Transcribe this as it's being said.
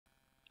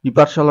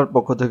ePathsalaর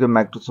পক্ষ থেকে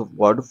Microsoft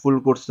word ফুল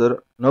কোর্সের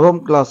নবম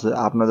ক্লাসে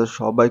আপনাদের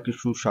সবাইকে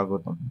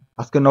সুস্বাগতম।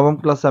 আজকে নবম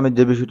ক্লাসে আমি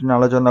যে বিষয়টি নিয়ে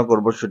আলোচনা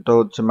করব সেটা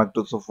হচ্ছে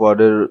মাইক্রোসফট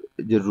ওয়ার্ডের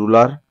যে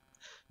রুলার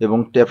এবং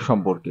ট্যাব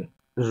সম্পর্কে।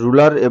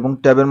 রুলার এবং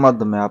ট্যাবের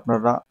মাধ্যমে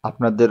আপনারা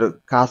আপনাদের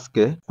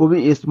কাজকে খুবই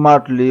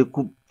স্মার্টলি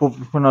খুব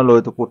প্রফেশনাল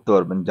ওয়েতে করতে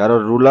পারবেন। যারা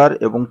রুলার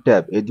এবং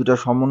ট্যাব এই দুটা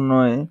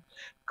সমন্বয়ে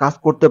কাজ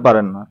করতে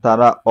পারেন না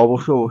তারা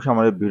অবশ্যই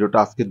আমার এই ভিডিওটা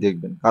আজকে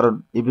দেখবেন, কারণ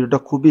এই ভিডিওটা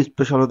খুবই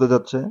স্পেশাল হতে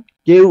যাচ্ছে।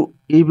 কেউ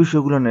এই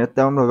বিষয়গুলো নিয়ে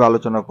তেমন ভাবে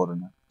আলোচনা করে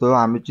না, তো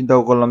আমি চিন্তা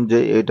করলাম যে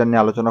এটা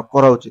নিয়ে আলোচনা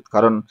করা উচিত,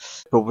 কারণ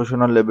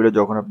প্রফেশনাল লেভেলে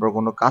যখন আপনারা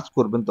কোনো কাজ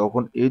করবেন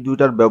তখন এই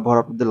দুইটার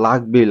ব্যবহার আপনাদের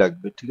লাগবেই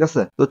লাগবে। ঠিক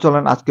আছে, তো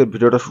চলেন আজকের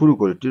ভিডিওটা শুরু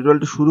করি।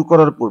 টিউটোরিয়ালটি শুরু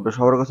করার পূর্বে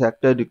সবার কাছে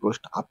একটাই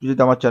রিকোয়েস্ট, আপনি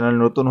যদি আমার চ্যানেল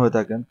নতুন হয়ে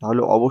থাকেন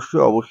তাহলে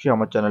অবশ্যই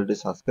আমার চ্যানেলটি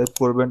সাবস্ক্রাইব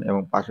করবেন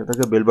এবং পাশে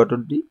থাকা বেল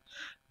বাটনটি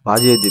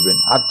বাজিয়ে দিবেন।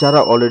 আর যারা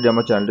অলরেডি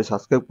আমার চ্যানেলটি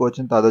সাবস্ক্রাইব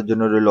করেছেন তাদের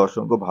জন্য রইল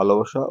অসংখ্য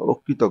ভালোবাসা ও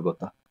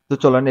কৃতজ্ঞতা। তো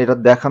চলেন এটা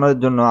দেখানোর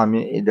জন্য আমি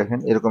এই দেখেন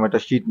এরকম একটা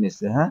শীট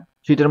নিচ্ছি। হ্যাঁ,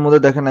 শীটের মধ্যে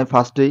দেখেন আমি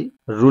ফার্স্টেই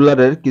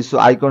রুলারের কিছু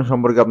আইকন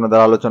সম্পর্কে আপনাদের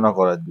আলোচনা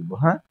করে দিব।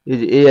 হ্যাঁ, এই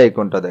যে এই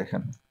আইকনটা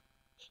দেখেন,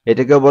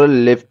 এটাকে বলে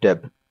লেফট ট্যাব,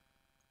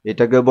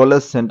 এটাকে বলে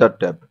সেন্টার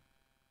ট্যাব,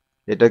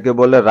 এটাকে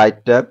বলে রাইট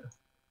ট্যাব,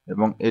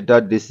 এবং এটা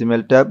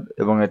ডিসিমেল ট্যাব,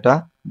 এবং এটা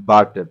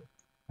বার ট্যাব।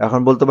 এখন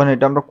বলতে পারেন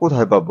এটা আমরা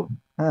কোথায় পাবো?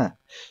 হ্যাঁ,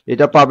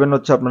 এটা পাবেন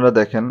হচ্ছে আপনারা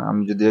দেখেন,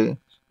 আমি যদি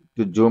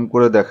একটু জুম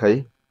করে দেখাই,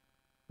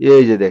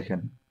 এই যে দেখেন,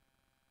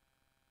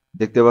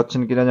 দেখতে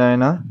পাচ্ছেন কিনা জানি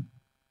না,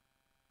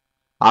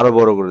 আরো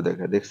বড় করে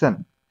দেখা, দেখছেন?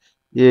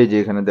 এই যে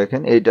এখানে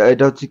দেখেন, এটা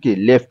এটা হচ্ছে কি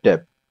লেফট ট্যাব।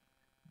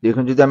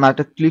 এখন যদি আমি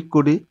একটা ক্লিক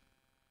করি,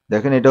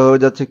 দেখেন এটা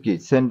হয়ে যাচ্ছে কি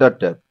সেন্টার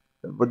ট্যাব।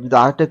 তারপর যদি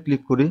আরেকটা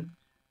ক্লিক করি,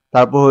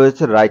 তারপর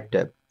হয়েছে রাইট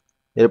ট্যাব,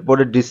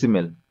 এরপরে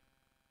ডিসিমেল,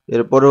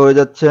 এরপরে হয়ে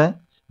যাচ্ছে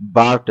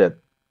বার ট্যাব,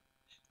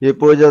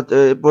 এরপর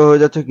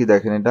হয়ে যাচ্ছে কি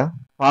দেখেন এটা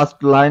ফার্স্ট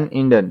লাইন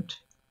ইন্ডেন্ট,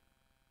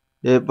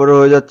 এরপরে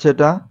হয়ে যাচ্ছে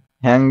এটা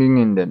হ্যাঙ্গিং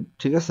ইন্ডেন্ট।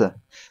 ঠিক আছে,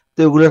 তো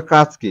এগুলোর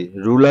কাজ কি,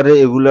 রুলারে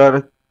এগুলার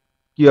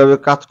কিভাবে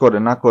কাজ করে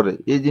না করে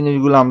এই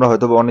জিনিসগুলো আমরা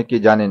হয়তো বা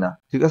অনেকেই জানি না।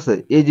 ঠিক আছে,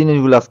 এই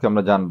জিনিসগুলো আজকে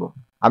আমরা জানবো।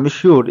 আমি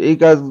শিওর এই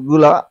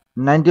কাজগুলা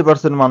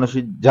 90%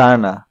 মানুষই জানে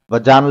না, বা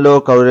জানলেও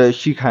কাউরে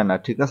শিখায় না।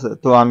 ঠিক আছে,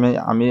 তো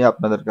আমি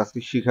আপনাদের কাছে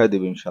শিখাই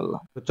দেবো ইনশাল্লাহ।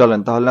 তো চলেন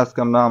তাহলে আজকে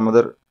আমরা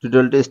আমাদের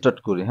টিউটোরিয়ালটা স্টার্ট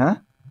করি। হ্যাঁ,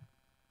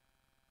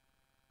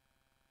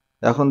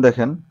 এখন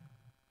দেখেন,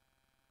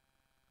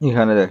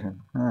 এখানে দেখেন।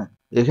 হ্যাঁ,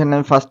 এখানে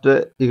আমি ফার্স্টে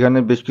এখানে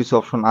বেশ কিছু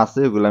অপশন আছে,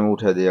 এগুলো আমি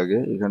উঠাই দিই আগে।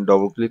 এখানে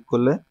ডবল ক্লিক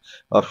করলে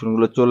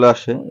অপশনগুলো চলে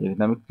আসে,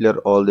 এখানে আমি ক্লিয়ার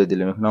অল দিয়ে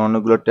দিলাম। এখানে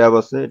অনেকগুলো ট্যাব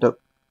আছে, এটা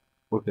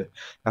ওকে।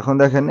 এখন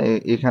দেখেন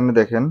এখানে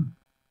দেখেন,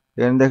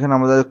 এখানে দেখেন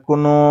আমাদের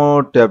কোনো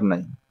ট্যাব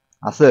নাই,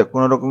 আছে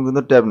কোনো রকম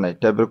কিন্তু ট্যাব নাই,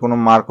 ট্যাবের কোনো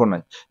মার্কও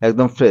নাই,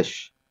 একদম ফ্রেশ।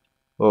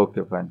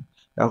 Okay fine.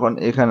 এখন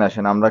এখানে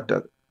আসেন, আমরা একটা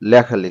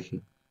লেখা লিখি।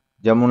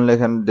 যেমন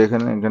লেখেন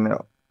দেখেন এখানে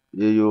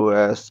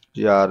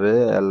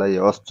USTRALI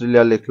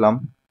অস্ট্রেলিয়া লিখলাম,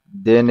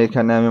 দেন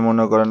এখানে আমি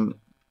মনে করেন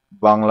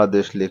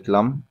বাংলাদেশ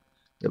লিখলাম,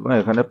 এবং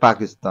এখানে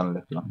পাকিস্তান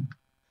লিখলাম।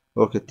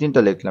 ওকে,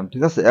 তিনটা লিখলাম।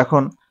 ঠিক আছে,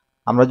 এখন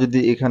আমরা যদি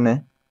এখানে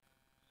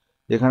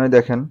এখানে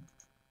দেখেন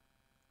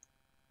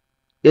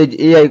এই যে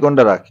এই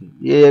আইকনটা রাখি,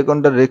 এই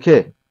আইকনটা রেখে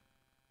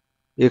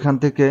এখান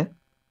থেকে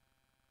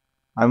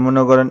আমি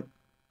মনে করেন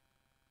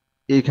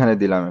এইখানে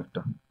দিলাম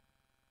একটা,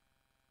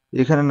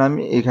 এখানে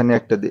নামি এখানে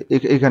একটা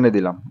এখানে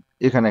দিলাম,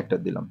 এখানে একটা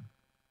দিলাম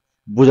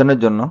বোঝানোর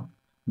জন্য,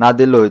 না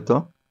দিলে হয়তো।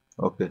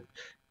 ওকে,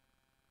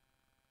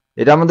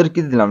 এটা আমাদের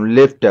কি দিলাম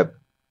লেফট ট্যাব।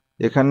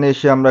 এখানে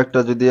এসে আমরা একটা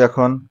যদি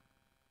এখন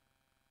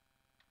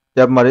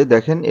ট্যাব মারি,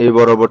 দেখেন এই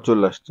বরাবর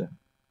চলে আসছে।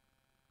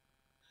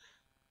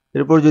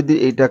 এরপর যদি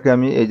এইটাকে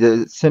আমি এই যে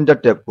সেন্টার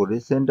ট্যাব করি,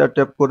 সেন্টার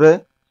ট্যাব করে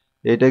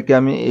এটাকে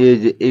আমি এই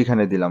যে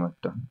এইখানে দিলাম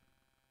একটা,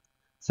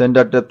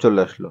 সেন্টার ট্যাব চলে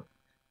আসলো।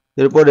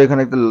 এরপর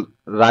এখানে একটা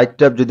রাইট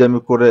ট্যাব যদি আমি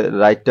করে,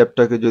 রাইট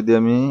ট্যাবটাকে যদি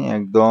আমি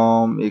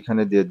একদম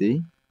এখানে দিয়ে দিই,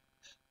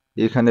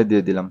 এখানে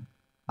দিয়ে দিলাম,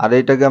 আর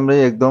এটাকে আমরা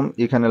একদম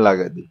এখানে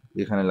লাগাই দিই,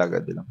 এখানে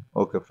লাগাই দিলাম।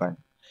 Okay fine.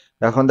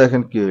 এখন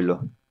দেখেন কি হইলো,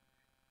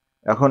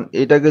 এখন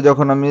এটাকে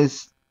যখন আমি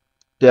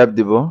ট্যাব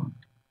দিব,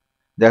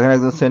 দেখেন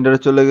একদম সেন্টারে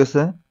চলে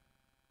গেছে,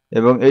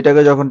 এবং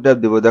এটাকে যখন ট্যাব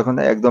দিব দেখুন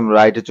একদম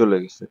রাইটে চলে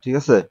গেছে। ঠিক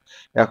আছে,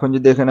 এখন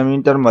যদি এখানে আমি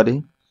ইন্টার মারি,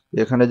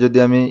 এখানে যদি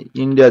আমি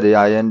ইন্ডিয়া দিই,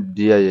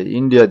 INDIA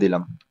ইন্ডিয়া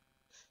দিলাম,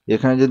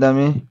 এখানে যদি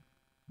আমি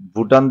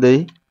ভুটান দেই,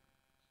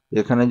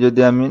 এখানে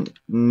যদি আমি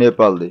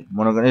নেপাল দিই,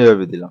 মনে করেন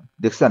এইভাবে দিলাম,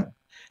 দেখছেন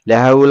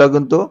লেখাগুলা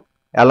কিন্তু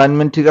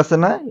অ্যালাইনমেন্ট ঠিক আছে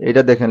না?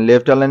 এটা দেখেন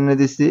লেফট অ্যালাইনে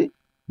দিছি,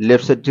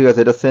 লেফট সাইড ঠিক আছে,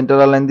 এটা সেন্টার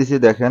অ্যালাইন দিছি,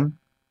 দেখেন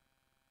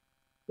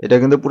এটা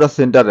কিন্তু পুরো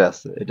সেন্টারে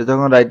আছে। এটা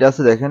যখন রাইটে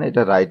আছে দেখেন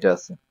এটা রাইটে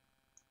আছে।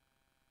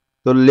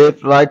 তো লেফট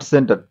রাইট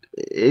সেন্টার,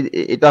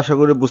 এটা আশা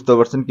করি বুঝতে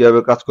পারছেন কিভাবে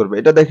কাজ করবে।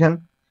 এটা দেখেন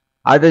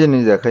আরেকটা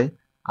জিনিস দেখাই,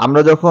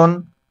 আমরা যখন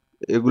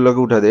এগুলোকে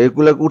উঠাই দিই,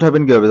 এগুলোকে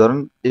উঠাবেন কিভাবে, ধরেন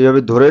এইভাবে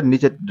ধরে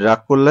নিচে ড্রাগ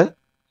করলে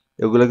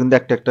এগুলো কিন্তু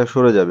একটা একটা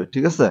সরে যাবে।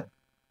 ঠিক আছে,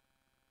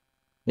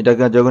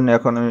 এটাকে যখন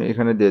এখন আমি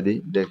এখানে দিয়ে দিই,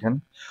 দেখেন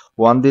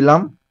ওয়ান দিলাম,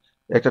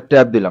 একটা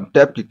ট্যাব দিলাম,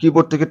 ট্যাব কি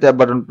কিবোর্ড থেকে ট্যাব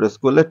বাটন প্রেস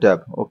করলে ট্যাব।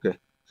 ওকে,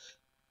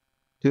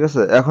 ঠিক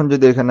আছে, এখন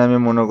যদি এখানে আমি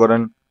মনে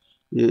করেন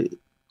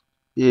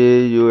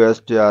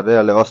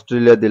AUSTRA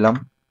অস্ট্রেলিয়া দিলাম,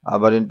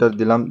 আবার ইন্টার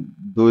দিলাম,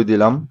 2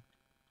 দিলাম,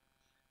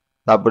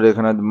 তারপরে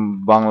এখানে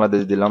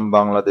বাংলাদেশ দিলাম,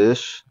 বাংলাদেশ।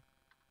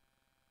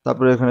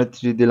 তারপরে এখানে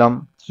 3 দিলাম,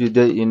 3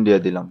 দিয়ে ইন্ডিয়া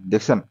দিলাম।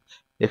 দেখছেন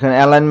এখানে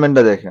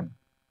অ্যালাইনমেন্টটা দেখেন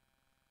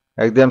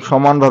একদম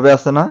সমানভাবে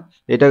আছে না?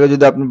 এটাকে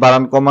যদি আপনি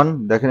বাড়ান কমান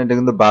দেখেন এটা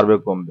কিন্তু বাড়বে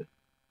কমবে,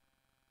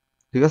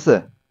 ঠিক আছে?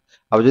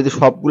 আবার যদি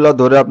সবগুলা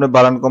ধরে আপনি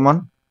বাড়ান কমান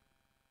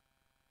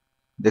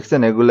দেখছেন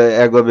এগুলো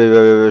একভাবে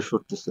এভাবে এভাবে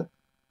সরতেছে।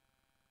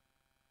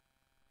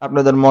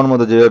 আপনাদের মন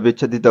মতো যেভাবে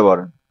ইচ্ছা দিতে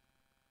পারেন।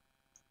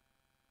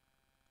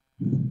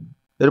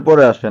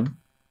 এরপরে আসেন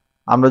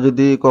আমরা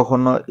যদি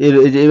কখনো এই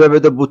যে এইভাবে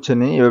তো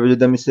বুঝছেনই, এভাবে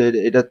যদি আমি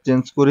এটা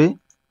চেঞ্জ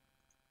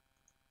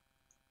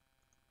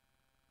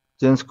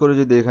করে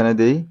যদি এখানে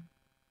দেই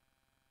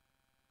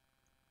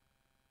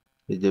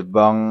এই যে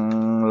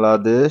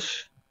বাংলাদেশ,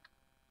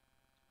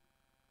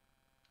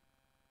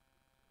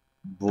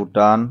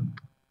 ভুটান,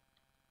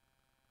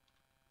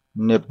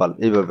 নেপাল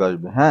এইভাবে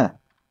আসবে, হ্যাঁ।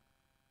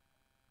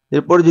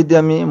 এরপরে যদি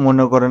আমি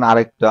মনে করেন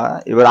আরেকটা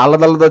এবার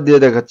আলাদা আলাদা দিয়ে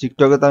দেখাচ্ছি,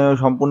 টিকটকে তো আমি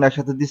সম্পূর্ণ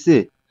একসাথে দিছি,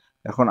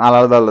 এখন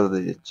আলাদা আলাদা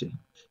দিয়ে দিচ্ছি।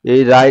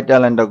 এই রাইট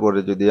অ্যালাইনটা করে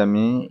যদি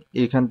আমি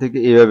এখান থেকে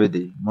এইভাবে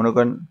দিই, মনে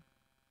করেন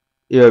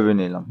এইভাবে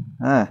নিলাম,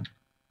 হ্যাঁ।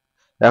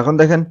 এখন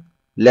দেখেন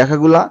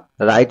লেখাগুলা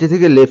রাইটে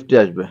থেকে লেফটে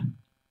আসবে।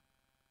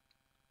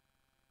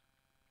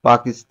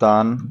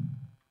 পাকিস্তান,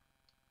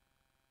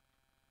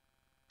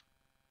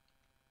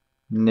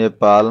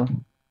 নেপাল,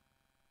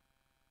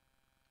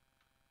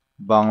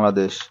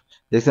 বাংলাদেশ।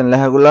 দেখছেন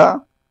লেখাগুলা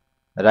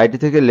রাইটে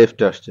থেকে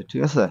লেফটে আসছে,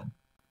 ঠিক আছে?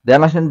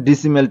 দেন আসেন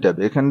ডিসিমেল ট্যাব,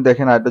 এখানে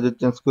দেখেন আরেকটা যদি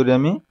চেঞ্জ করি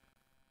আমি,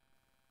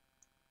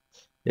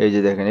 এই যে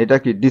দেখেন এটা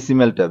কি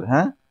ডিসিমেল ট্যাব,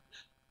 হ্যাঁ।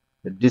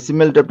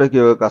 ডিসিমেল ট্যাবটা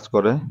কিভাবে কাজ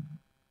করে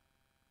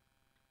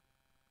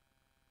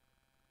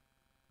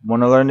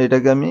মনে করেন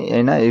এটাকে আমি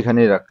এই না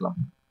এখানেই রাখলাম,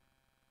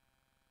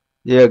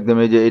 একদম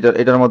এই যে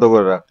এটার মতো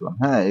করে রাখলাম,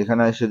 হ্যাঁ।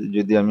 এখানে এসে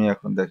যদি আমি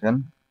এখন দেখেন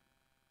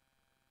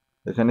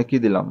এখানে কি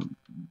দিলাম,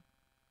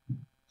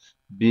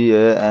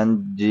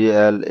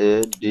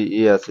 BANGLADE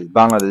আছে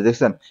বাংলাদেশ,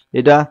 দেখছেন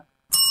এটা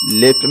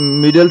লেফট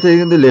মিডল থেকে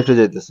কিন্তু লেফটে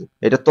যাইতেছে,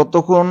 এটা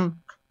ততক্ষণ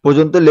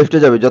পর্যন্ত লেফটে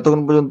যাবে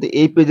যতক্ষণ পর্যন্ত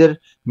এই পেজের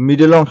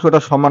মিডল অংশটা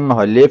সমান না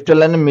হয়, লেফট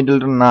লাইনে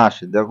মিডলটা না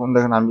আসে। দেখুন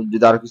দেখেন আমি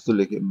যদি আর কিছু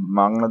লিখি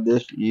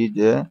Bangladesh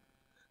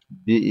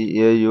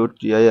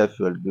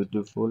BEAUTIFUL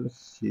beautiful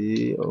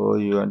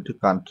COUNT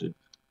country,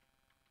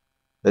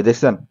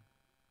 দেখছেন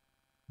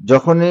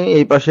যখনই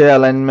এই পাশে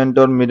অ্যালাইনমেন্ট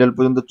ওর মিডল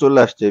পর্যন্ত চলে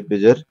আসছে এই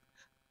পেজের,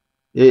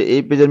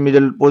 এই পেজের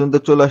মিডল পর্যন্ত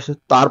চলে আসছে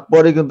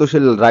তারপরে কিন্তু সে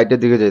রাইটের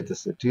দিকে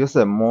যাইতেছে, ঠিক আছে?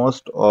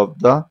 মোস্ট অফ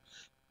দা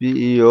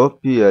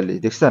PEOPLE,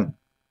 দেখছেন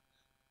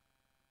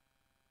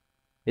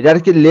এটা আর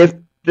কি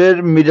লেফটের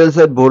মিডল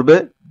সাইড ভরবে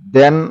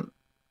দেন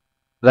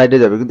রাইটে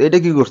যাবে, কিন্তু এটা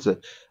কি করছে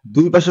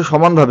দুই পাশে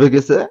সমানভাবে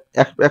গেছে,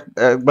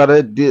 একবারে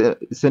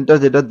সেন্টার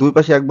যেটা দুই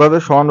পাশে একভাবে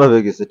সমানভাবে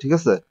গেছে, ঠিক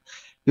আছে?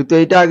 কিন্তু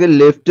এইটা আগে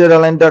লেফটের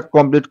অ্যালাইনটা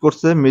কমপ্লিট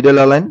করছে মিডল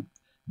অ্যালাইন,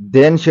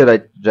 দেন সে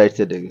রাইট রাইট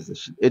সাইডে গেছে,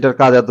 এটার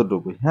কাজ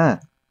এতটুকুই, হ্যাঁ।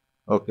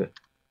 ওকে,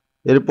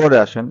 এরপরে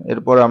আসেন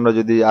এরপরে আমরা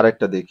যদি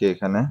আরেকটা দেখি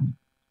এখানে,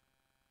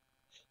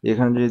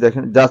 এখানে যদি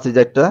দেখেন জাস্ট এই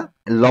যে একটা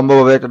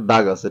লম্বাভাবে একটা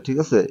দাগ আছে, ঠিক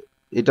আছে?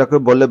 এটাকে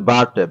বলে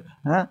বার ট্যাব,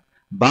 হ্যাঁ।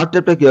 বার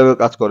ট্যাবটা কিভাবে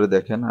কাজ করে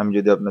দেখেন আমি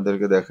যদি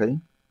আপনাদেরকে দেখাই,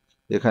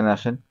 এখানে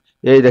আসেন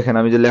এই দেখেন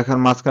আমি যে লেখার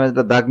মাঝখানে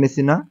যেটা দাগ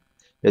নিছি না,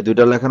 এই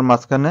দুইটা লেখার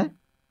মাঝখানে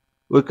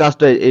ওই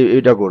কাজটা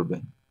এইটা করবে,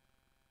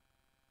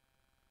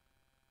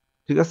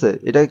 ঠিক আছে?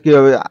 এটা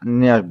কিভাবে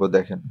নিয়ে আসবো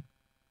দেখেন,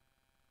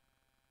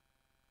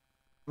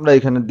 আমরা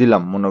এখানে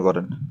দিলাম মনে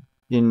করেন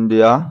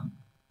ইন্ডিয়া,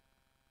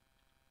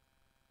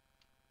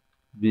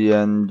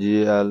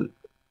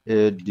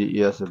 BNGLADE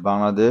আছে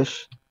বাংলাদেশ,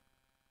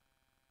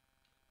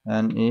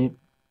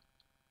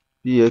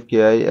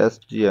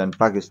 NEPAKISTN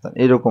পাকিস্তান,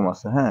 এরকম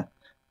আছে, হ্যাঁ।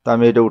 তো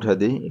আমি এটা উঠে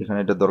দিই, এখানে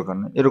এটা দরকার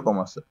নেই, এরকম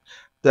আছে।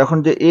 তো এখন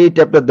যে এই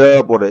ট্যাবটা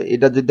দেওয়ার পরে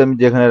এটা যদি আমি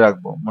যেখানে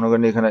রাখবো মনে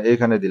করেন এখানে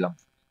এখানে দিলাম,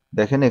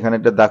 দেখেন এখানে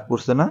একটা দাগ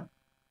পড়ছে না?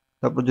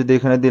 তারপর যদি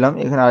এখানে দিলাম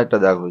এখানে আরেকটা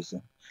দাগ হয়েছে।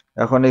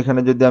 এখন এখানে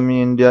যদি আমি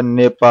ইন্ডিয়া,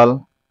 নেপাল,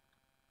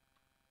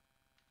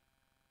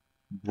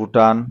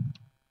 ভুটান,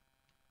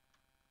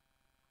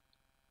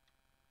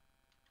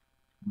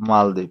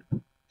 মালদ্বীপ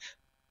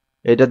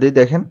এটা দিয়ে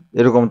দেখেন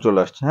এরকম চলে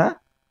আসছে, হ্যাঁ।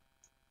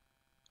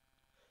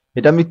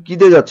 এটা আমি কি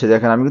দিয়ে যাচ্ছে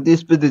দেখেন আমি কিন্তু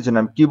স্পেস দিচ্ছি না,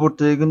 আমি কিবোর্ড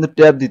থেকে কিন্তু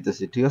ট্যাব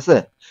দিতেছি, ঠিক আছে?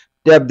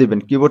 ট্যাব দিবেন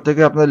কিবোর্ড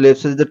থেকে, আপনার লেফট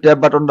সাইডে যে ট্যাব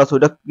বাটনটা আছে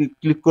ওটা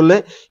ক্লিক করলে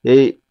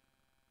এই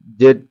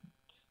যে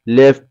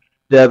left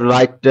tab,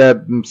 right tab,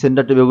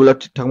 centre tab এগুলো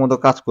ঠিকঠাক মতো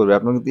কাজ করবে,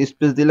 আপনার কিন্তু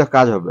স্পেস দিলে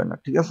কাজ হবে না,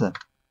 ঠিক আছে?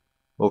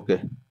 ওকে,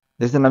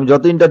 দেখছেন আমি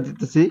যত ইন্টার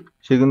দিতেছি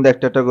সে কিন্তু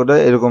একটা একটা করে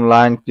এরকম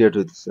লাইন ক্রিয়েট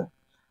হইতেছে।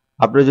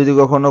 আপনি যদি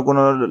কখনো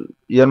কোনো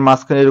ইয়ার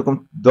মাঝখানে এরকম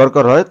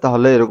দরকার হয়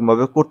তাহলে এরকম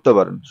ভাবে করতে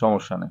পারেন,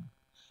 সমস্যা নেই।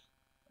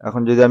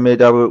 এখন যদি আমি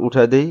এটা আবার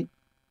উঠাই দিই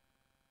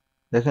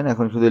দেখেন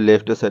এখন শুধু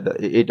লেফট সাইড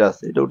এটা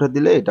আছে, এটা উঠে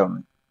দিলে এটাও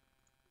নেই,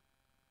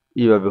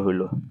 এইভাবে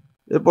হইলো।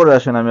 এরপরে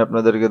আসেন আমি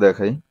আপনাদেরকে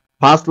দেখাই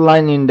ফার্স্ট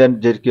লাইন ইন্ডেন্ট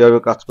যে কিভাবে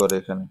কাজ করে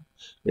এখানে,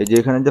 এই যে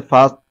এখানে যে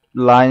ফার্স্ট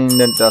লাইন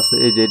ইন্ডেন্ট আছে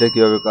এই যে এটা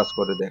কিভাবে কাজ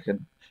করে দেখেন,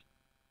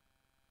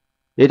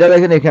 এটা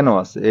দেখেন এখানেও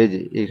আছে, এই যে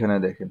এখানে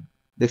দেখেন,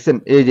 দেখছেন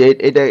এই যে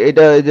এটা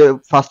এটা এই যে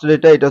ফার্স্ট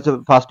এটা এটা হচ্ছে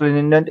ফার্স্ট লাইন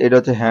ইন্ডেন্ট, এটা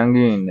হচ্ছে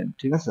হ্যাঙ্গিং ইন্ডেন্ট,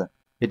 ঠিক আছে?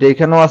 এটা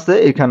এখানেও আছে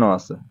এখানেও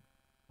আছে,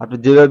 আপনি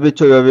যেভাবে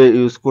ইচ্ছে ওইভাবে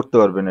ইউজ করতে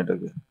পারবেন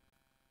এটাকে।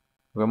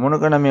 মনে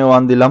করেন আমি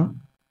 1 দিলাম,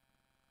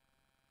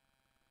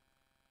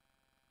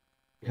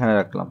 এখানে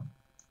রাখলাম।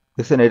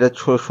 দেখছেন এটা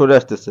সরে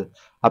আসতেছে।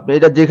 আপনি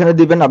এটা যেখানে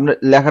দিবেন আপনার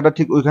লেখাটা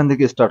ঠিক ওইখান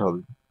থেকে স্টার্ট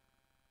হবে।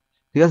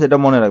 ঠিক আছে, এটা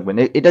মনে রাখবেন।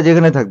 এটা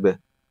যেখানে থাকবে,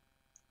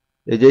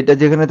 এই যে এটা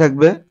যেখানে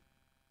থাকবে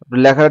আপনার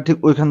লেখাটা ঠিক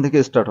ওইখান থেকে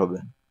স্টার্ট হবে।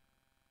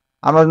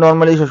 আমরা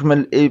নর্মালি সবসময়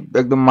এই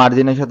একদম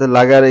মার্জিনের সাথে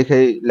লাগায় রেখে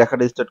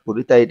লেখাটা স্টার্ট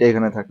করি, তাই এটা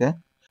এখানে থাকে।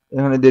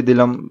 এখানে দিয়ে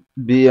দিলাম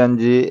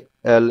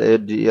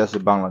BNGLADE আছে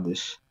বাংলাদেশ।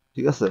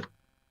 ঠিক আছে,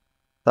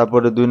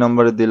 তারপরে 2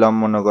 নম্বরে দিলাম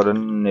মনে করেন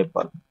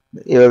নেপাল।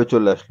 এভাবে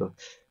চলে আসলো।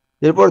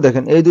 এরপর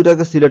দেখেন এই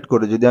দুটাকে সিলেক্ট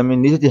করে যদি আমি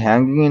নিচে যে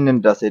হ্যাঙ্গিং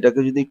ইন্ডেন্ট আছে এটাকে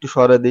যদি একটু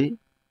সরা দিই,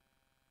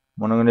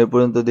 মনে করেন এই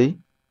পর্যন্ত দিই,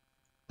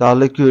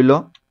 তাহলে কি হইলো,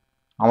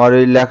 আমার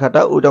এই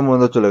লেখাটা ওইটা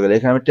পর্যন্ত চলে গেল।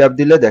 এখানে আমি ট্যাব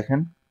দিলে দেখেন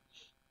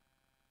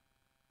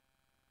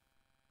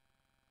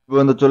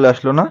পর্যন্ত চলে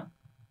আসলো না।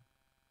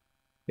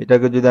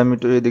 এটাকে যদি আমি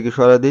একটু এদিকে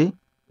সরা দিই,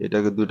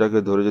 এটাকে দুটাকে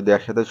ধরে যদি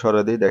একসাথে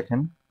সরা দিই, দেখেন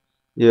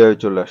এইভাবে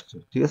চলে আসছে।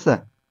 ঠিক আছে,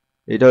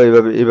 এটাও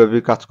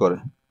এইভাবেই কাজ করে।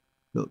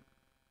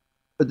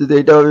 তো যদি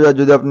এইটা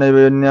যদি আপনি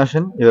এইভাবে নিয়ে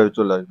আসেন, এইভাবে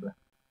চলে আসবে।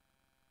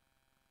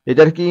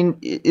 এটার কি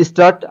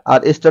স্টার্ট, আর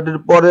স্টার্টের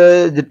পরে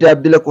যে ট্যাব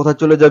দিলে কোথায়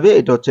চলে যাবে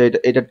এটা হচ্ছে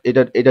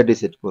এটা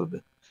ডিসাইড করবে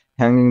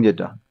হ্যাঙ্গিং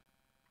যেটা।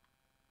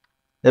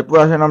 এরপর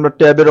আসেন আমরা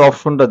ট্যাবের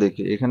অপশনটা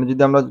দেখি। এখানে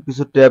যদি আমরা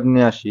কিছু ট্যাব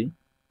নিয়ে আসি,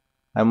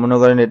 আমি মনে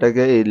করেন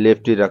এটাকে এই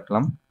লেফটই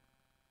রাখলাম।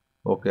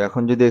 ওকে,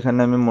 এখন যদি এখানে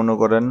আমি মনে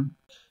করেন,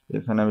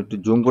 এখানে আমি একটু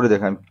জুম করে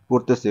দেখাই আমি কি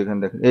করতেছি। এখানে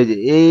দেখেন এই যে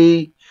এই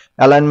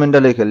অ্যালাইনমেন্টটা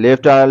রেখে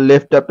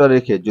লেফট ট্যাবটা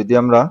রেখে যদি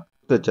আমরা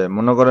করতে চাই,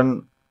 মনে করেন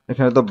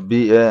এখানে তো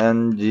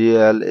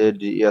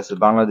BNGLADE আছে,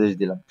 বাংলাদেশ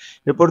দিলাম।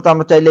 এরপর তো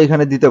আমরা চাইলে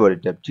এখানে দিতে পারি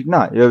ট্যাব, ঠিক না,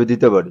 এভাবে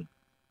দিতে পারি।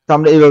 তো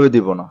আমরা এইভাবে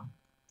দিব না,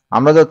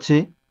 আমরা যাচ্ছি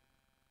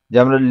যে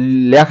আমরা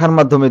লেখার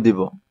মাধ্যমে দিব।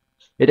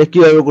 এটা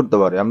কিভাবে করতে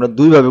পারি, আমরা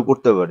দুই ভাবে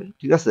করতে পারি।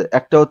 ঠিক আছে,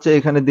 একটা হচ্ছে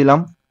এখানে দিলাম,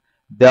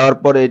 দেওয়ার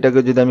পরে এটাকে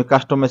যদি আমি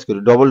কাস্টমাইজ করি,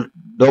 ডবল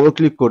ডবল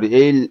ক্লিক করি,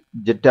 এই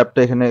যে ট্যাবটা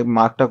এখানে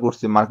মার্কটা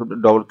করছি, মার্কটা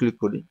ডবল ক্লিক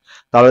করি,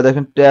 তাহলে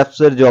দেখেন ট্যাবস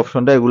এর যে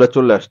অপশনটা এগুলো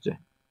চলে আসছে।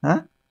 হ্যাঁ,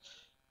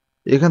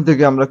 এখান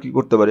থেকে আমরা কি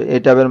করতে পারি,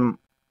 এই ট্যাবের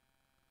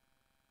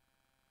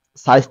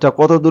সাইজটা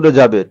কত দূরে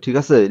যাবে, ঠিক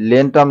আছে,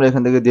 লেনটা আমরা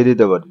এখান থেকে দিয়ে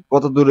দিতে পারি,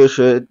 কত দূরে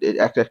সে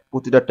একটা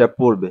প্রতিটা ট্যাব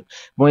পড়বে।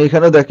 এবং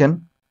এখানেও দেখেন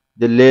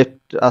যে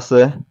লেফট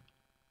আছে,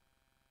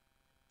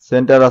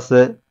 সেন্টার আছে,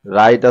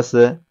 রাইট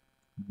আছে,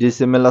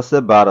 ডিসিমেল আছে,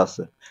 বার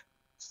আছে।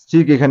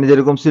 ঠিক এখানে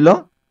যেরকম ছিল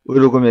ওই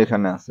রকমই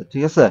এখানে আছে।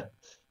 ঠিক আছে,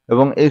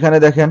 এবং এখানে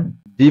দেখেন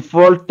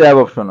ডিফল্ট ট্যাব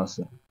অপশন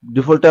আছে।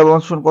 ডিফল্ট ট্যাব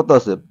অপশন কত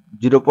আছে,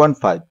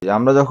 0.5।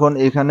 আমরা যখন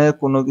এখানে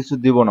কোনো কিছু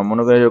দিব না,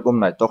 মনে করি এরকম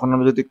নাই, তখন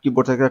আমরা যদি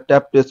কিবোর্ড থেকে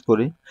ট্যাব প্রেস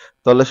করি,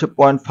 তাহলে সে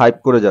 0.5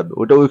 করে যাবে,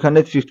 ওটা ওইখানে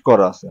ফিক্সড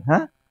করা আছে।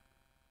 হ্যাঁ,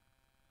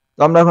 তো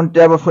আমরা এখন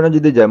ট্যাব অপশনে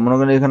যদি যাই, মনে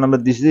করেন এখানে আমরা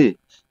দিছি,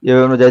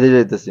 এভাবে আমরা যাইতে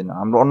যাইতেছি না,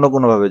 আমরা অন্য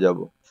কোনো ভাবে যাব।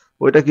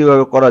 ওইটা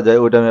কিভাবে করা যায়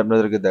ওইটা আমি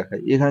আপনাদেরকে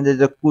দেখাই। এখানে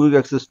যে কুইক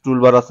অ্যাক্সেস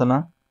টুলবার আছে না,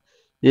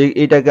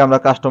 এইটাকে আমরা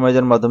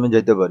কাস্টমাইজের মাধ্যমে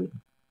যেতে পারি।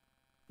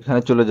 এখানে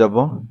চলে যাব,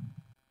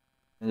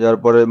 যাওয়ার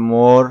পরে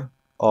মোর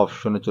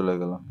অপশনে চলে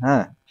গেলাম।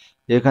 হ্যাঁ,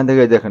 এখান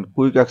থেকে দেখেন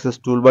কুইক অ্যাক্সেস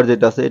টুলবার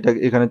যেটা আছে এটা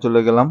এখানে চলে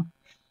গেলাম।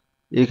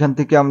 এখান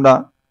থেকে আমরা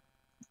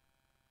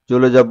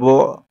চলে যাব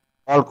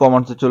অল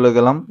কমান্ডসে চলে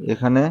গেলাম।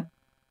 এখানে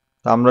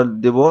তা আমরা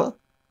দেব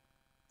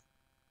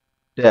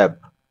ট্যাব।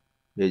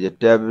 এই যে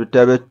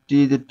ট্যাবে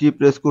টি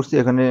প্রেস করছি,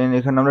 এখানে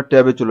এখানে আমরা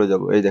ট্যাবে চলে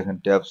যাব। এই দেখেন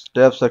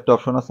ট্যাবস একটা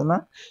অপশন আছে না,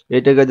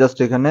 এটাকে জাস্ট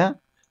এখানে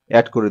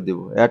অ্যাড করে দিব,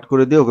 অ্যাড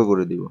করে দিয়ে ওকে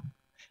করে দিব।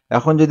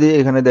 এখন যদি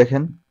এখানে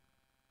দেখেন,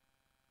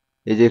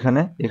 এই যে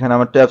এখানে এখানে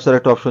আমার ট্যাবস এর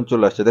একটা অপশন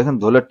চলে আসছে, দেখেন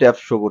ধরে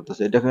ট্যাবস শো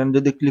করতেছে। এটা এখানে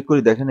যদি ক্লিক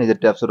করি, দেখেন এই যে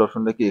ট্যাবস এর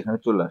অপশনটা কি এখানে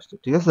চলে আসছে।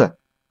 ঠিক আছে,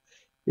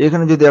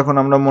 এখানে যদি এখন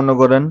আমরা মনে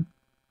করেন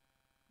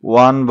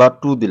 1 বা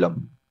 2 দিলাম,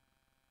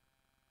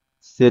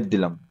 সেট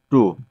দিলাম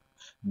 2,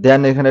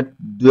 দেন এখানে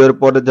 2 এর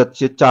পরে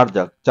যাচ্ছে 4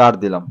 যাক, 4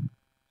 দিলাম,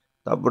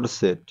 তারপরে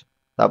সেট,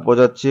 তারপর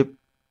যাচ্ছি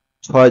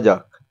 6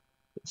 যাক,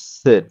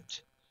 সেট,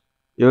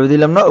 এভাবে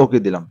দিলাম না, ওকে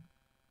দিলাম।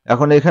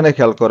 এখন এখানে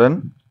খেয়াল করেন,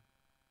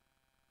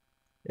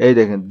 এই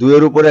দেখেন 2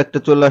 এর উপরে একটা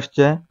চলে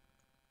আসছে,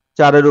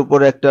 4 এর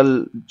উপরে একটা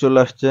চলে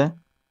আসছে,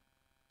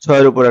 6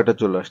 এর উপরে একটা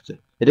চলে আসছে।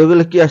 এটা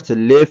গুলো কি আসছে,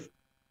 লেফট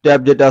ট্যাব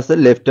যেটা আছে,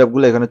 লেফট ট্যাব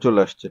গুলো এখানে চলে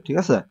আসছে। ঠিক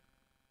আছে,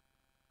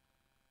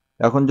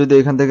 এখন যদি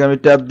এখান থেকে আমি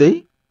ট্যাব দেই,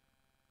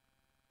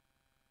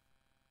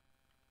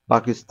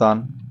 পাকিস্তান,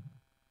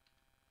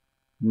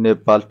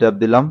 নেপাল ট্যাব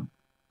দিলাম,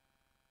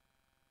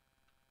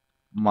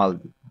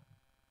 মালদ্বীপ,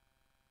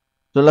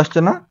 চলে আসছে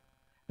না।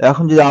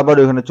 এখন যদি আবার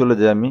এখানে চলে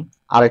যাই, আমি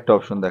আরেকটা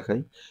অপশন দেখাই।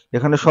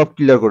 এখানে সব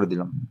ক্লিয়ার করে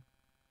দিলাম,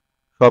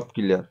 সব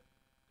ক্লিয়ার,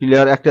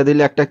 ক্লিয়ার একটা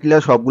দিলে একটা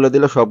ক্লিয়ার, সবগুলো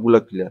দিলে সবগুলো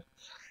ক্লিয়ার।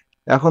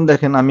 এখন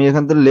দেখেন আমি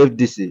এখান থেকে লেফট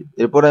দিছি,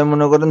 এরপর আমি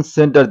মনে করেন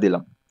সেন্টার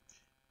দিলাম।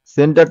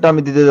 সেন্টারটা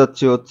আমি দিতে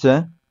যাচ্ছি হচ্ছে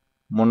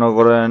মনে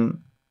করেন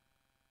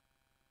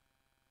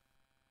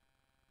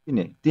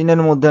 3-এ,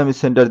 3-এর মধ্যে আমি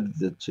সেন্টার দিতে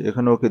যাচ্ছি,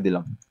 এখানে ওকে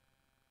দিলাম।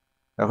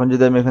 এখন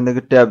যদি আমি এখান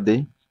থেকে ট্যাব দিই,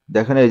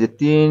 দেখেন এই যে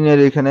 3-এর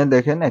এখানে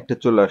দেখেন একটা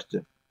চলে আসছে।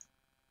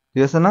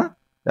 ঠিক আছে না।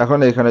 এখন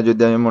এখানে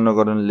যদি আমি মনে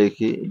করেন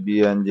লিখি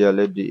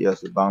BNGLADE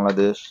আছে,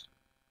 বাংলাদেশ,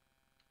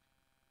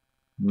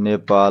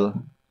 নেপাল,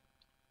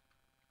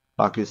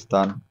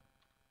 পাকিস্তান,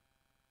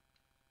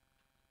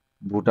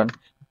 ভুটান,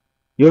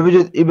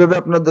 এইভাবে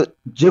আপনাদের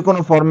যে কোনো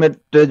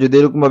ফরম্যাটে যদি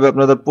এরকম ভাবে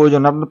আপনাদের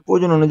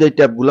প্রয়োজন অনুযায়ী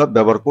ট্যাবগুলো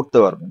ব্যবহার করতে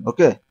পারবেন।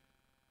 ওকে,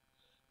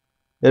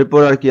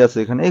 এরপর আর কি আছে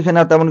এখানে, এখানে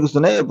আর তেমন কিছু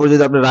নেই। এরপর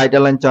যদি আপনি রাইট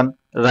অ্যালাইন চান,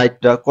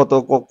 রাইটটা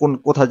কোন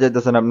কোথায়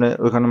চাইতেছেন আপনি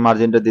ওইখানে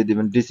মার্জিনটা দিয়ে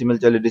দিবেন, ডিসিমেল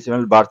চাইলে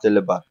ডিসিমেল, বার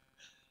চাইলে বার।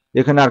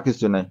 এখানে আর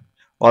কিছু নাই,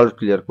 অল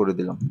ক্লিয়ার করে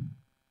দিলাম।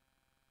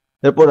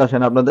 এরপর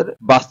আসেন আপনাদের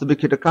বাস্তবিক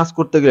এটা কাজ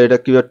করতে গেলে এটা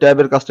কিভাবে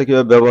ট্যাবের কাজটা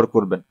কিভাবে ব্যবহার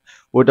করবেন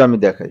ওইটা আমি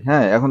দেখাই।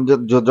 হ্যাঁ, এখন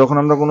যখন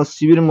আমরা কোনো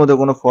সিভির মধ্যে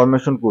কোনো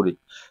ফরমেশন করি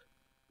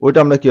ওইটা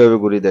আমরা কিভাবে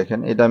করি দেখেন।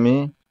 এটা আমি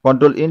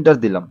কন্ট্রোল এন্টার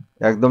দিলাম,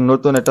 একদম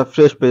নতুন একটা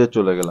ফ্রেশ পেজে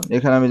চলে গেলাম।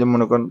 এখানে আমি যে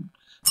মনে করেন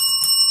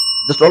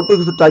জাস্ট অল্প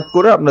কিছু টাইপ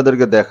করে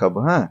আপনাদেরকে দেখাবো।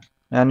 হ্যাঁ,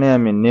 এখানে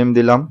আমি নেম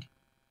দিলাম,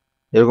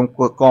 এরকম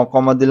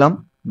কমা দিলাম,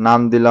 নাম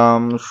দিলাম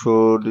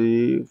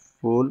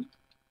শরীফুল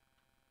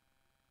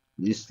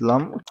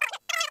ইসলাম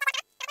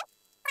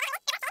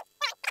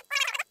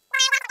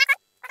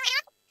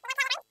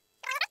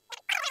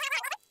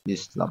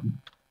ইসলাম,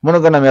 মনে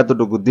করেন আমি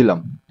এতটুকু দিলাম।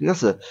 ঠিক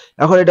আছে,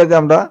 এখন এটাকে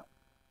আমরা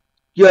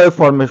কিভাবে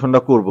ফরমেশনটা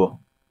করব,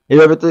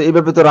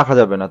 এইভাবে তো রাখা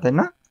যাবে না, তাই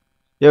না?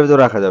 এভাবে তো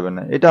রাখা যাবে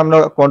না। এটা আমরা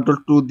কন্ট্রোল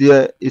 2 দিয়ে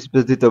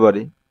স্পেস দিতে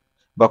পারি,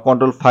 বা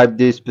কন্ট্রোল 5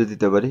 দিয়ে স্পেস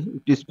দিতে পারি।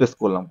 একটু স্পেস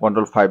করলাম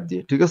কন্ট্রোল 5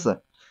 দিয়ে, ঠিক আছে।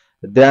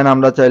 দেন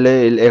আমরা চাইলে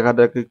এই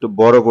লেখাটাকে একটু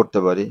বড় করতে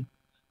পারি,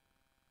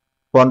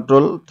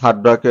 কন্ট্রোল 3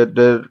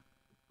 ব্র্যাকেটের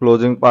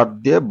ক্লোজিং পার্ট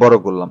দিয়ে বড়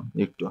করলাম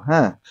একটু।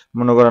 হ্যাঁ,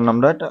 মনে করেন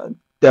আমরা এটা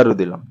 13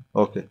 দিলাম।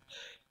 ওকে,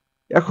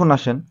 এখন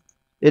আসেন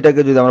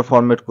এটাকে যদি আমরা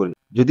ফরম্যাট করি,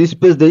 যদি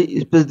স্পেস দেই,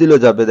 স্পেস দিলেও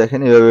যাবে, দেখেন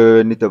এভাবে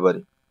নিতে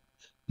পারি।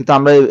 কিন্তু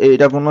আমরা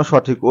এটা কোনো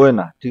সঠিক ওয়ে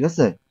না, ঠিক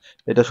আছে,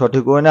 এটা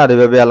সঠিক ওয়ে না, আর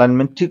এভাবে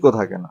অ্যালাইনমেন্ট ঠিকও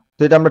থাকে না।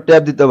 তো এটা আমরা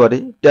ট্যাব দিতে পারি।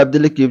 ট্যাব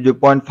দিলে কি, যে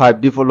 0.5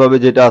 ডিফল্ট ভাবে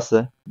যেটা আছে,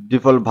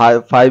 ডিফল্ট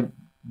 5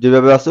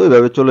 যেভাবে আছে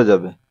ওইভাবে চলে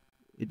যাবে।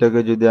 এটাকে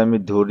যদি আমি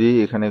ধরি,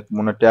 এখানে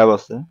মনে ট্যাব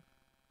আছে,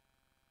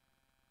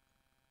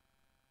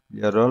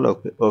 ইয়ারল,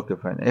 ওকে ওকে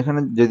ফাইন। এখানে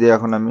যদি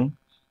এখন আমি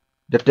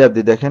এটা ট্যাব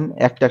দিই, দেখেন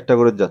একটা একটা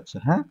করে যাচ্ছে।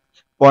 হ্যাঁ,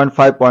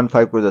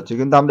 0.5 করে যাচ্ছে,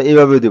 কিন্তু আমরা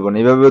এইভাবে দিব না,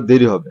 এইভাবেও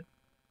দেরি হবে।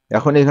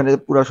 এখন এখানে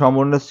পুরো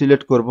সম্পূর্ণ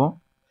সিলেক্ট করব,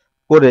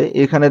 করে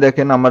এখানে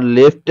দেখেন আমার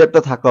লেফট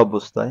ট্যাবটা থাকা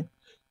অবস্থায়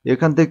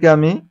এখান থেকে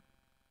আমি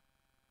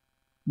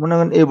মনে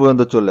করেন এই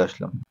পর্যন্ত চলে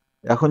আসলাম।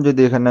 এখন যদি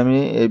এখানে আমি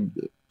এই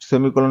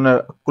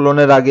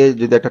কোলনের আগে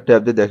যদি একটা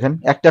ট্যাব দিই, দেখেন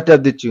একটা ট্যাব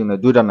দিচ্ছি, কিন্তু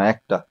দুইটা না,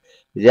 একটা।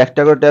 এই যে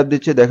একটা করে ট্যাব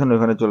দিচ্ছি, দেখেন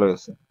ওখানে চলে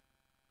গেছে।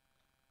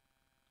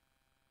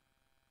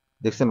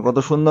 দেখছেন কত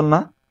সুন্দর না?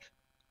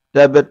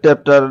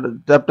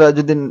 ট্যাবটা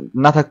যদি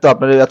না থাকতো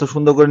আপনারা এত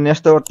সুন্দর করে নিয়ে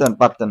আসতে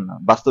পারতেন না।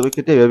 বাস্তবিক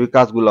ক্ষেত্রে এভাবে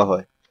কাজগুলো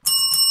হয়।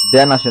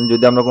 দেন আসেন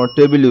যদি আমরা কোনো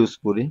টেবিল ইউজ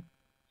করি,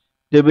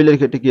 টেবিলের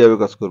ক্ষেত্রে কিভাবে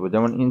কাজ করবো,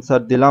 যেমন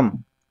ইনসার্ট দিলাম,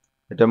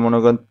 এটা মনে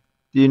করেন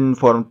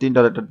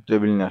তিনটার একটা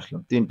টেবিল নিয়ে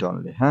আসলাম, তিনটা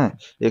অনলি। হ্যাঁ,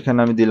 এখানে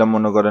আমি দিলাম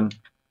মনে করেন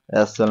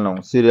এসএল নাম,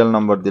 সিরিয়াল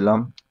নাম্বার দিলাম,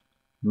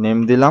 নেম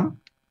দিলাম,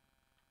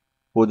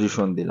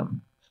 পজিশন দিলাম,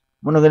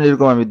 মনে করেন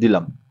এরকম আমি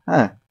দিলাম।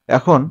 হ্যাঁ,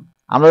 এখন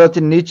আমরা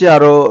যাচ্ছি নিচে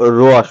আরো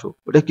রো আসুক,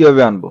 ওটা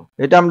কিভাবে আনবো?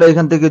 এটা আমরা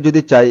এখান থেকে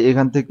যদি চাই,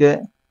 এখান থেকে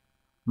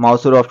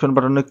মাউসের অপশন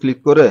বাটনে ক্লিক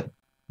করে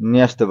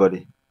নিয়ে আসতে পারি।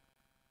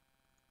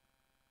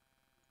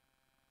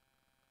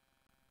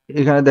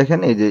 এখানে দেখেন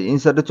এই যে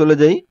ইনসার্টে চলে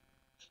যাই,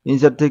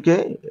 ইনসার্ট থেকে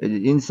এই যে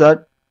ইনসার্ট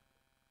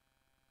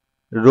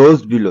রোজ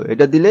বিলো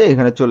এটা দিলে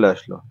এখানে চলে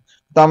আসলো।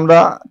 তো আমরা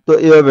তো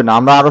এভাবে না,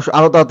 আমরা আরো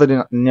আরো তাড়াতাড়ি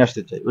নিয়ে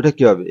আসতে চাই, ওটা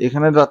কি হবে?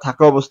 এখানে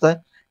থাকা অবস্থায়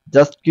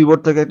জাস্ট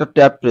কিবোর্ড থেকে একটা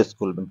ট্যাব প্রেস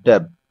করবেন,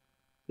 ট্যাব,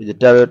 এই যে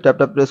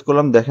ট্যাবটা প্রেস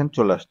করলাম, দেখেন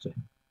চলে আসছে।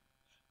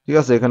 ঠিক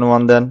আছে, এখানে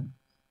 1 দেন,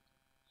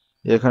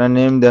 এখানে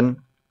নেম দেন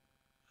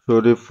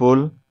শরীফুল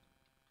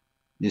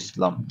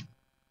ইসলাম,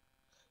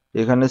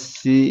 এখানে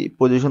সি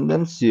পজিশন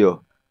দেন সিও।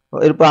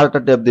 এরপর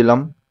আরেকটা ট্যাব দিলাম,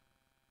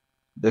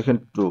 দেখেন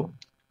 2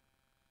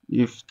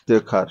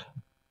 ইফতেখার,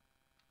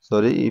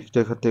 সরি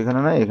ইফতেখার তো এখানে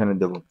না, এখানে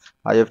দেবো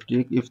আইএফটি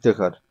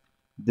ইফতেখার,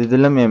 দিয়ে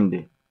দিলাম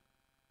এমডি।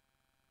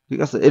 ঠিক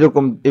আছে,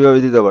 এরকম এভাবে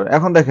দিতে পারেন।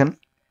 এখন দেখেন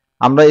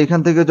আমরা এখান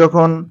থেকে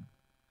যখন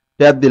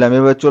ট্যাব দিলাম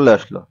এভাবে চলে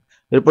আসলো।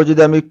 এরপর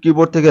যদি আমি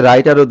কিবোর্ড থেকে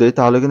রাইট অ্যারো দিই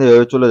তাহলে কিন্তু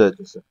এভাবে চলে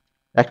যাচ্ছে,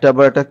 একটা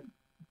আবার একটা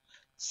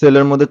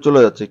সেলের মধ্যে চলে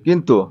যাচ্ছে,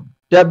 কিন্তু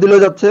ট্যাব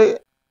দিলেও যাচ্ছে,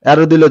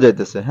 অ্যারো দিলেও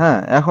যাইতেছে। হ্যাঁ,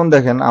 এখন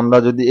দেখেন আমরা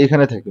যদি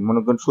এখানে থাকি, মনে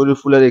করেন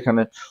শরীফুলের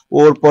এখানে,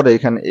 ওর পরে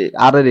এখানে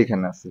আর এর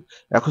এখানে আছে,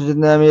 এখন যদি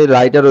আমি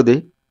রাইট অ্যারো দিই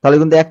তাহলে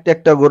কিন্তু একটা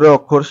একটা করে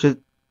অক্ষর সে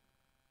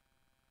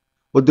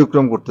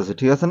অতিক্রম করতেছে।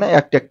 ঠিক আছে না,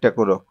 একটা একটা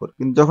করে অক্ষর,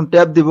 কিন্তু যখন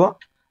ট্যাব দিব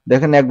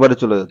দেখেন একবারে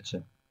চলে যাচ্ছে,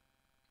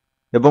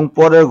 এবং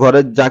পরের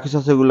ঘরের যা কিছু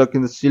আছে এগুলো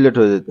কিন্তু সিলেক্ট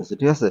হয়ে যেতেছে।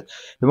 ঠিক আছে,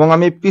 এবং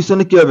আমি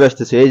পিছনে কিভাবে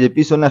আসতেছি, এই যে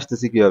পিছনে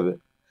আসতেছি কিভাবে,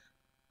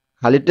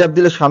 খালি ট্যাব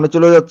দিলে সামনে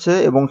চলে যাচ্ছে,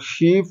 এবং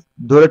শিফট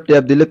ধরে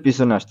ট্যাব দিলে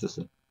পিছনে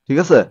আসতেছে। ঠিক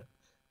আছে,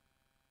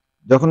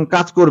 যখন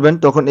কাজ করবেন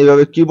তখন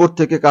এইভাবে কিবোর্ড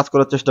থেকে কাজ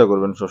করার চেষ্টা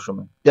করবেন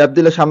সবসময়। ট্যাব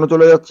দিলে সামনে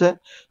চলে যাচ্ছে,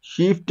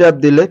 শিফট ট্যাব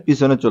দিলে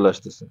পিছনে চলে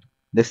আসতেছে।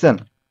 দেখছেন?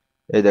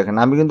 এই দেখেন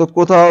আমি কিন্তু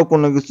কোথাও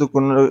কোনো কিছু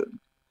কোনো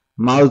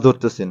মাউস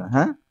ধরতেছি না।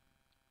 হ্যাঁ,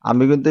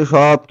 আমি কিন্তু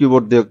সব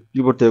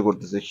কিবোর্ড থেকে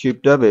করতেছি। শিফট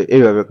ট্যাব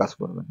এইভাবে কাজ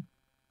করবেন।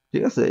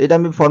 ঠিক আছে, এটা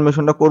আমি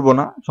ফরমেশনটা করব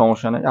না,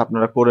 সমস্যা নাই,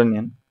 আপনারা করে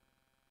নিন।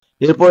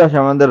 এরপর আসে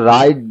আমাদের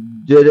রাইট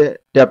যে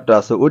ট্যাবটা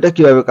আছে ওইটা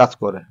কিভাবে কাজ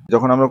করে।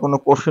 যখন আমরা কোনো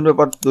কোশ্চেন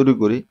পেপার তৈরি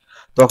করি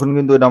তখন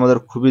কিন্তু এটা আমাদের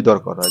খুবই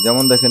দরকার হয়।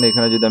 যেমন দেখেন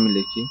এখানে যদি আমি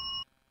লিখি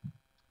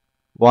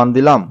 1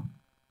 দিলাম,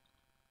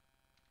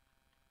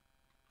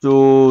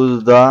 চুজ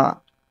দ্য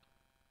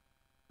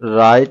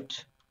রাইট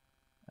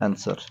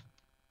অ্যান্সার।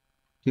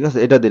 ঠিক আছে,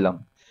 এটা দিলাম।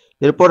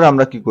 এরপরে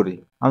আমরা কি করি,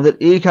 আমাদের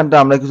এইখানটা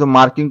আমরা কিছু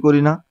মার্কিং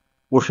করি না,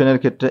 কোশ্চেনের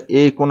ক্ষেত্রে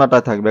এই কোণাটা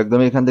থাকবে একদম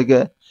এখান থেকে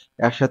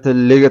একসাথে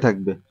লেগে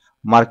থাকবে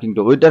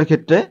মার্কিংটা, ওইটার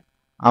ক্ষেত্রে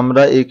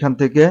আমরা এইখান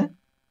থেকে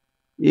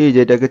এই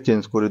যেটাকে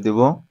চেঞ্জ করে দেব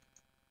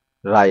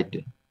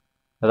রাইটে।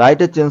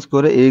 রাইটে চেঞ্জ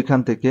করে এইখান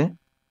থেকে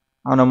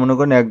আমরা মনে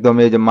করেন একদম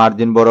এই যে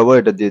মার্জিন বরাবর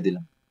এটা দিয়ে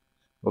দিলাম।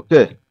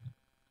 ওকে,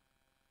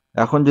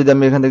 এখন যদি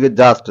আমি এখান থেকে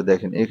জাস্ট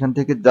দেখেন, এখান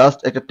থেকে জাস্ট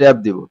একটা ট্যাব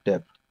দিব,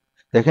 ট্যাব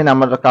দেখেন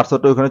আমার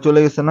কার্সরটা ওখানে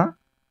চলে গেছে না।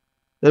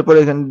 এরপর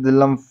এখানে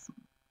দিলাম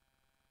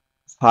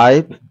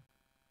 5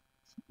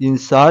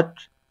 ইনসার্ট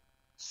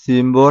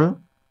সিম্বল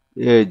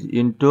এজ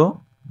ইনটু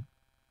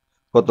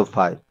কত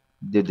 5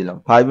 দিয়ে দিলাম,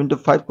 5 ইনটু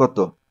 5 কত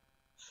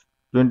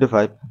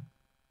 25।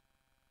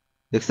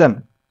 দেখছেন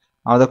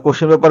আমাদের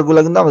কোশ্চেন পেপারগুলো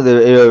কিন্তু আমাদের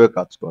এইভাবে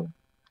কাজ করে।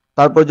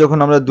 তারপর যখন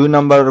আমরা 2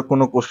 নাম্বার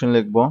কোনো কোশ্চেন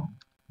লিখব,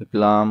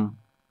 লিখলাম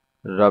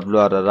W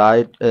R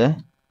write a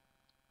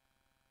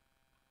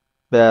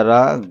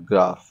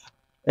paragraph,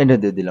 enter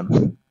দিয়ে দিলাম,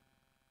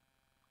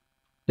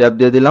 ট্যাব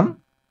দিয়ে দিলাম।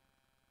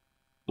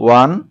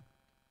 1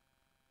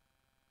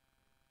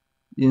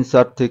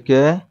 ইনসার্ট থেকে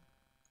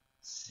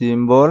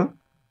সিম্বল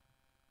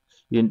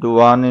ইনটু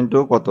 1 ইনটু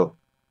কত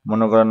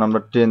মনে করেন আমরা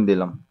 10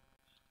 দিলাম,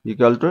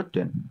 ইকুয়াল টু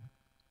 10।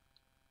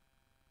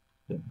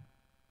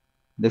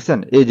 দেখছেন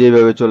এই যে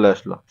এইভাবে চলে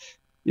আসলো।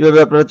 এইভাবে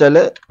আপনারা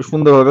চাইলে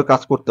সুন্দরভাবে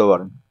কাজ করতে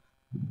পারেন।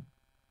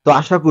 তো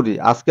আশা করি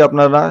আজকে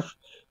আপনারা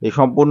এই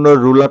সম্পূর্ণ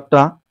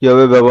রুলারটা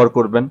কিভাবে ব্যবহার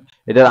করবেন,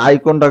 এটার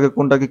আইকনটাকে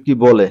কোনটাকে কি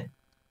বলে,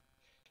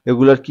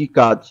 এগুলার কি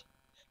কাজ,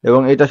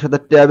 এবং এটার সাথে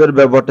ট্যাবের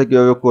ব্যবহারটা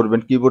কিভাবে করবেন,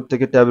 কিবোর্ড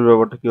থেকে ট্যাবের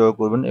ব্যবহারটা কিভাবে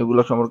করবেন,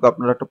 এগুলো সম্পর্কে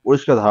আপনারা একটা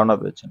পরিষ্কার ধারণা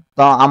পেয়েছেন।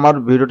 তা আমার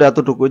ভিডিওটা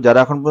এতটুকুই। যারা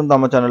এখন পর্যন্ত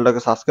আমার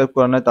চ্যানেলটাকে সাবস্ক্রাইব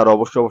করে নাই তারা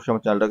অবশ্যই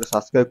আমার চ্যানেলটাকে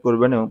সাবস্ক্রাইব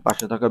করবেন এবং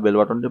পাশে থাকা বেল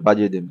বাটনটি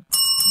বাজিয়ে দেবেন।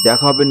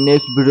 দেখা হবে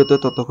নেক্সট ভিডিওতে,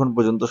 ততক্ষণ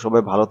পর্যন্ত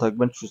সবাই ভালো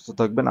থাকবেন, সুস্থ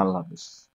থাকবেন, আল্লাহ হাফেজ।